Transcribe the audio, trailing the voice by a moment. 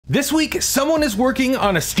This week, someone is working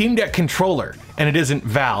on a Steam Deck controller, and it isn't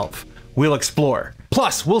Valve. We'll explore.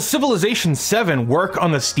 Plus, will Civilization 7 work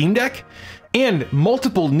on the Steam Deck? And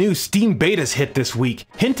multiple new Steam betas hit this week,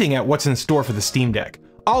 hinting at what's in store for the Steam Deck.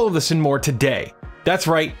 All of this and more today. That's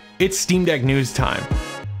right, it's Steam Deck news time.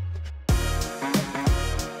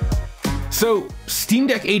 So, Steam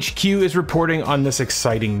Deck HQ is reporting on this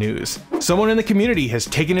exciting news. Someone in the community has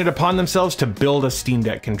taken it upon themselves to build a Steam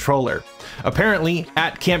Deck controller. Apparently,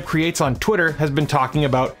 @CampCreates on Twitter has been talking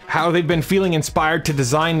about how they've been feeling inspired to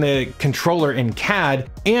design the controller in CAD,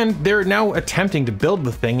 and they're now attempting to build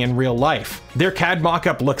the thing in real life. Their CAD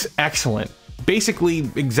mockup looks excellent. Basically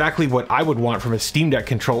exactly what I would want from a Steam Deck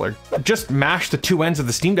controller. Just mash the two ends of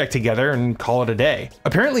the Steam Deck together and call it a day.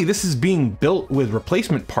 Apparently this is being built with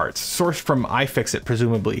replacement parts, sourced from iFixit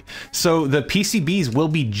presumably, so the PCBs will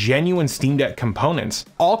be genuine Steam Deck components.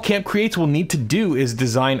 All CampCreates will need to do is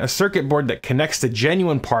design a circuit board that connects the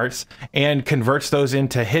genuine parts and converts those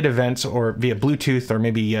into HID events or via Bluetooth or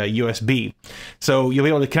maybe USB. So you'll be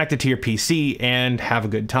able to connect it to your PC and have a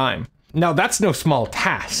good time. Now that's no small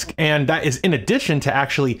task, and that is in addition to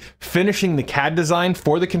actually finishing the CAD design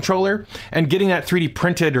for the controller and getting that 3D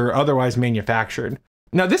printed or otherwise manufactured.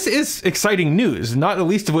 Now this is exciting news, not the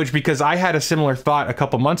least of which because I had a similar thought a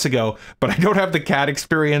couple months ago, but I don't have the CAD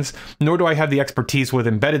experience, nor do I have the expertise with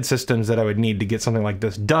embedded systems that I would need to get something like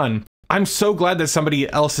this done. I'm so glad that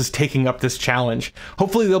somebody else is taking up this challenge.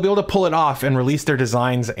 Hopefully they'll be able to pull it off and release their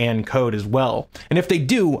designs and code as well. And if they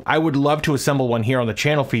do, I would love to assemble one here on the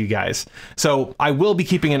channel for you guys. So I will be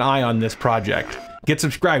keeping an eye on this project. Get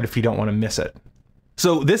subscribed if you don't want to miss it.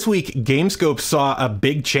 So this week, Gamescope saw a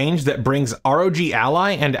big change that brings ROG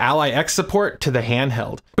Ally and Ally X support to the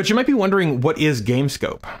handheld. But you might be wondering, what is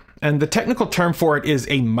Gamescope? And the technical term for it is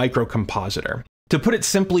a microcompositor. To put it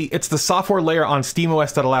simply, it's the software layer on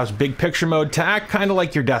SteamOS that allows big picture mode to act kind of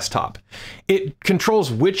like your desktop. It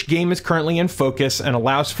controls which game is currently in focus and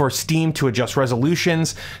allows for Steam to adjust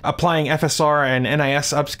resolutions, applying FSR and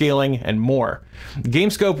NIS upscaling, and more.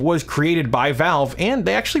 Gamescope was created by Valve, and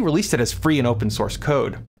they actually released it as free and open source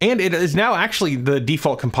code. And it is now actually the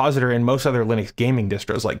default compositor in most other Linux gaming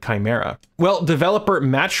distros like Chimera. Well, developer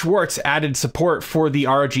Matt Schwartz added support for the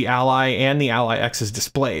ROG Ally and the Ally X's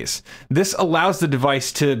displays. This allows the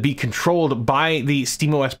device to be controlled by the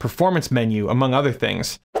SteamOS performance menu, among other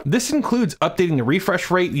things. This includes updating the refresh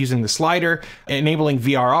rate using the slider, enabling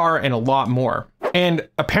VRR, and a lot more. And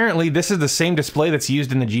apparently this is the same display that's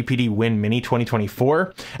used in the GPD Win Mini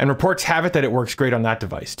 2024, and reports have it that it works great on that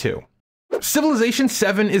device too. Civilization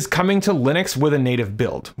 7 is coming to Linux with a native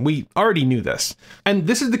build. We already knew this. And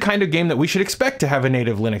this is the kind of game that we should expect to have a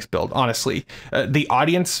native Linux build, honestly. The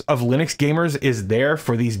audience of Linux gamers is there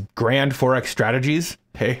for these grand 4X strategies.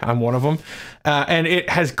 Hey, I'm one of them. And it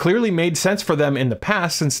has clearly made sense for them in the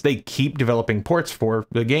past since they keep developing ports for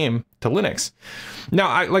the game to Linux.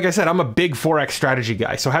 Now, like I said, I'm a big 4X strategy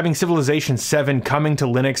guy, so having Civilization 7 coming to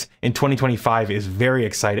Linux in 2025 is very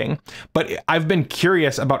exciting. But I've been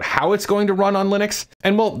curious about how it's going to run on Linux,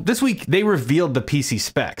 and well, this week they revealed the PC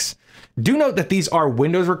specs. Do note that these are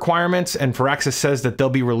Windows requirements, and Firaxis says that they'll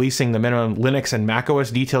be releasing the minimum Linux and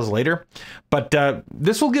macOS details later, but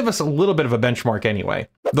this will give us a little bit of a benchmark anyway.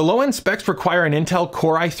 The low-end specs require an Intel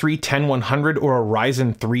Core i3-10100 or a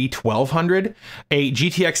Ryzen 3 1200, a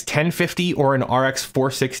GTX 1050 or an RX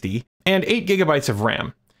 460, and 8 GB of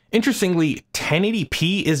RAM. Interestingly,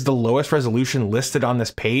 1080p is the lowest resolution listed on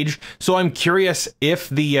this page, so I'm curious if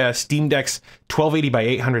the Steam Deck's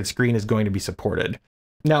 1280x800 screen is going to be supported.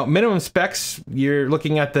 Now, minimum specs, you're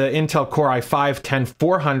looking at the Intel Core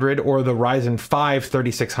i5-10400 or the Ryzen 5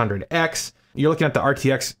 3600X. You're looking at the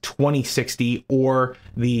RTX 2060 or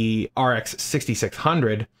the RX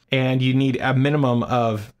 6600, and you need a minimum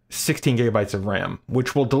of 16 GB of RAM,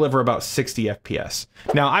 which will deliver about 60 FPS.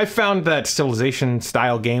 Now, I've found that Civilization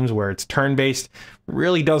style games where it's turn-based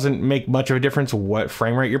really doesn't make much of a difference what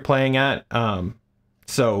frame rate you're playing at.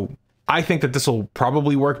 So I think that this will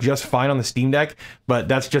probably work just fine on the Steam Deck, but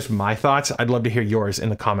that's just my thoughts. I'd love to hear yours in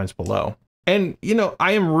the comments below. And, you know,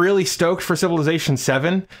 I am really stoked for Civilization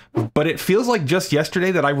 7, but it feels like just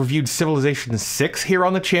yesterday that I reviewed Civilization 6 here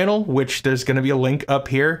on the channel, which there's going to be a link up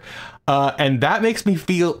here. And that makes me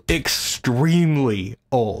feel extremely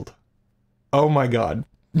old. Oh my God.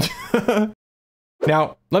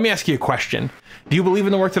 Now, let me ask you a question. Do you believe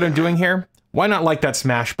in the work that I'm doing here? Why not like that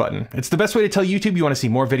smash button? It's the best way to tell YouTube you want to see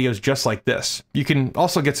more videos just like this. You can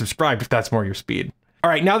also get subscribed if that's more your speed. All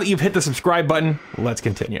right, now that you've hit the subscribe button, let's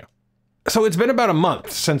continue. So it's been about a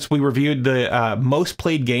month since we reviewed the most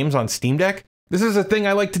played games on Steam Deck. This is a thing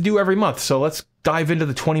I like to do every month, so let's dive into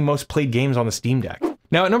the 20 most played games on the Steam Deck.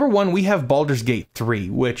 Now at number 1, we have Baldur's Gate 3,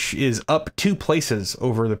 which is up 2 places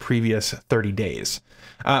over the previous 30 days.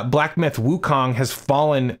 Black Myth Wukong has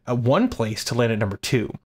fallen 1 place to land at number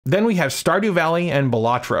 2. Then we have Stardew Valley and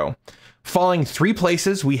Balatro. Falling 3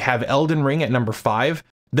 places, we have Elden Ring at number 5.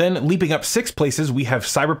 Then leaping up 6 places, we have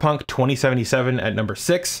Cyberpunk 2077 at number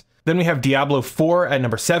 6. Then we have Diablo 4 at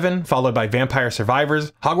number 7, followed by Vampire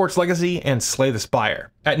Survivors, Hogwarts Legacy, and Slay the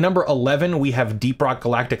Spire. At number 11, we have Deep Rock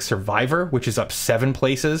Galactic Survivor, which is up 7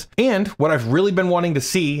 places. And what I've really been wanting to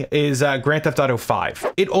see is Grand Theft Auto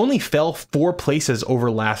 5. It only fell 4 places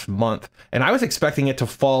over last month, and I was expecting it to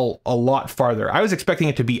fall a lot farther. I was expecting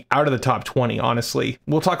it to be out of the top 20, honestly.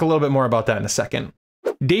 We'll talk a little bit more about that in a second.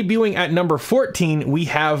 Debuting at number 14, we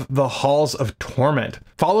have The Halls of Torment,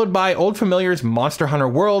 followed by old familiars Monster Hunter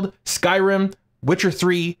World, Skyrim, Witcher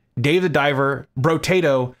 3, Dave the Diver,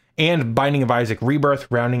 Brotato, and Binding of Isaac Rebirth,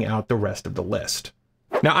 rounding out the rest of the list.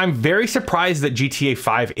 Now, I'm very surprised that GTA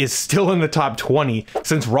 5 is still in the top 20,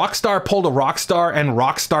 since Rockstar pulled a Rockstar and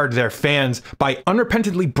Rockstarred their fans by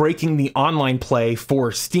unrepentantly breaking the online play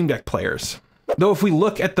for Steam Deck players. Though if we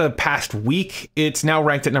look at the past week, it's now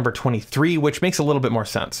ranked at number 23, which makes a little bit more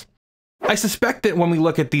sense. I suspect that when we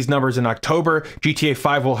look at these numbers in October, GTA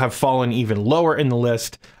 5 will have fallen even lower in the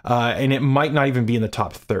list, and it might not even be in the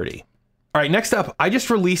top 30. All right, next up, I just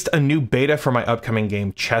released a new beta for my upcoming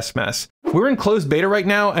game, Chess Mess. We're in closed beta right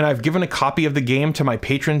now, and I've given a copy of the game to my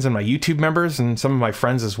patrons and my YouTube members and some of my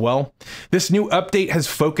friends as well. This new update has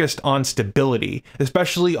focused on stability,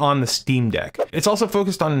 especially on the Steam Deck. It's also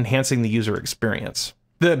focused on enhancing the user experience.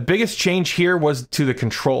 The biggest change here was to the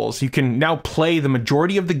controls. You can now play the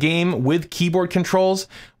majority of the game with keyboard controls,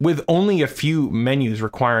 with only a few menus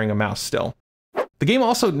requiring a mouse still. The game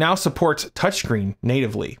also now supports touchscreen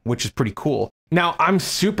natively, which is pretty cool. Now, I'm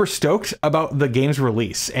super stoked about the game's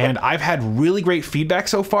release, and I've had really great feedback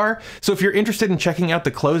so far. So if you're interested in checking out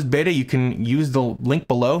the closed beta, you can use the link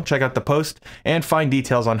below, check out the post, and find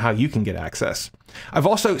details on how you can get access. I've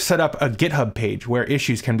also set up a GitHub page where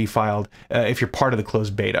issues can be filed if you're part of the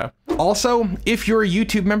closed beta. Also, if you're a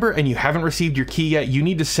YouTube member and you haven't received your key yet, you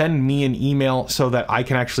need to send me an email so that I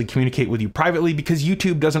can actually communicate with you privately, because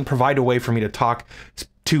YouTube doesn't provide a way for me to talk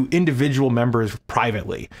to individual members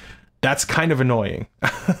privately. That's kind of annoying.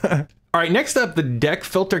 All right, next up, the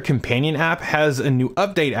DeckFilter companion app has a new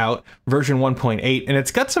update out, version 1.8, and it's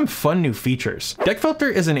got some fun new features.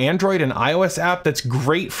 DeckFilter is an Android and iOS app that's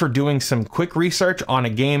great for doing some quick research on a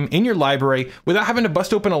game in your library without having to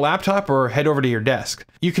bust open a laptop or head over to your desk.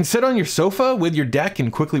 You can sit on your sofa with your deck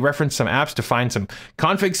and quickly reference some apps to find some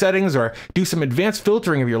config settings or do some advanced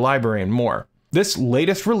filtering of your library and more. This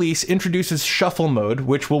latest release introduces shuffle mode,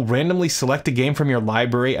 which will randomly select a game from your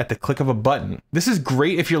library at the click of a button. This is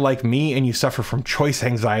great if you're like me and you suffer from choice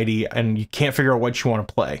anxiety and you can't figure out what you want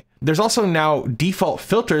to play. There's also now default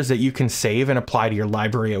filters that you can save and apply to your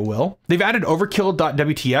library at will. They've added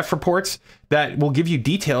overkill.wtf reports that will give you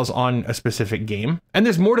details on a specific game. And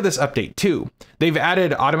there's more to this update too. They've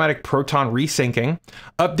added automatic proton resyncing,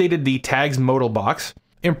 updated the tags modal box,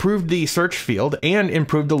 improved the search field, and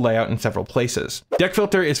improved the layout in several places.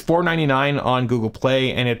 DeckFilter is $4.99 on Google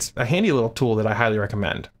Play, and it's a handy little tool that I highly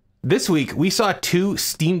recommend. This week, we saw 2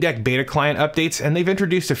 Steam Deck beta client updates, and they've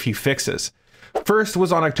introduced a few fixes. First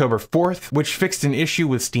was on October 4th, which fixed an issue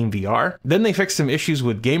with Steam VR. Then they fixed some issues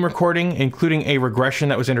with game recording, including a regression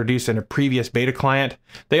that was introduced in a previous beta client.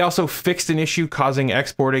 They also fixed an issue causing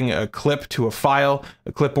exporting a clip to a file,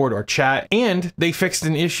 a clipboard, or chat. And they fixed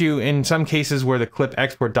an issue in some cases where the clip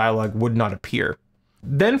export dialog would not appear.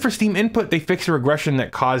 Then for Steam Input, they fixed a regression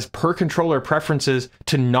that caused per controller preferences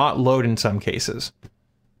to not load in some cases.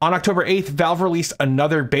 On October 8th, Valve released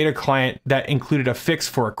another beta client that included a fix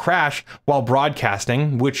for a crash while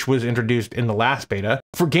broadcasting, which was introduced in the last beta.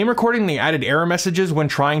 For game recording, they added error messages when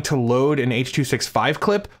trying to load an H.265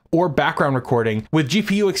 clip or background recording with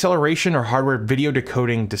GPU acceleration or hardware video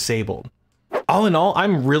decoding disabled. All in all,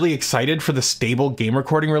 I'm really excited for the stable game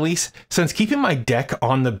recording release, since keeping my deck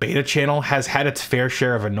on the beta channel has had its fair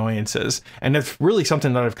share of annoyances, and it's really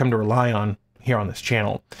something that I've come to rely on here on this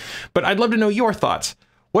channel. But I'd love to know your thoughts.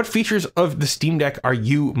 What features of the Steam Deck are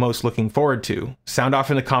you most looking forward to? Sound off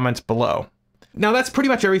in the comments below. Now that's pretty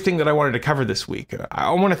much everything that I wanted to cover this week. I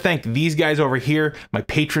want to thank these guys over here, my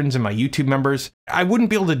patrons and my YouTube members. I wouldn't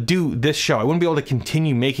be able to do this show. I wouldn't be able to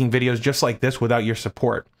continue making videos just like this without your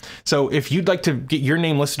support. So if you'd like to get your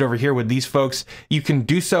name listed over here with these folks, you can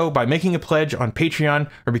do so by making a pledge on Patreon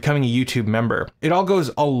or becoming a YouTube member. It all goes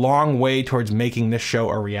a long way towards making this show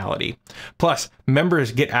a reality. Plus,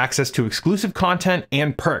 members get access to exclusive content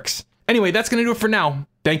and perks. Anyway, that's going to do it for now.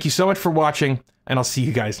 Thank you so much for watching, and I'll see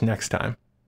you guys next time.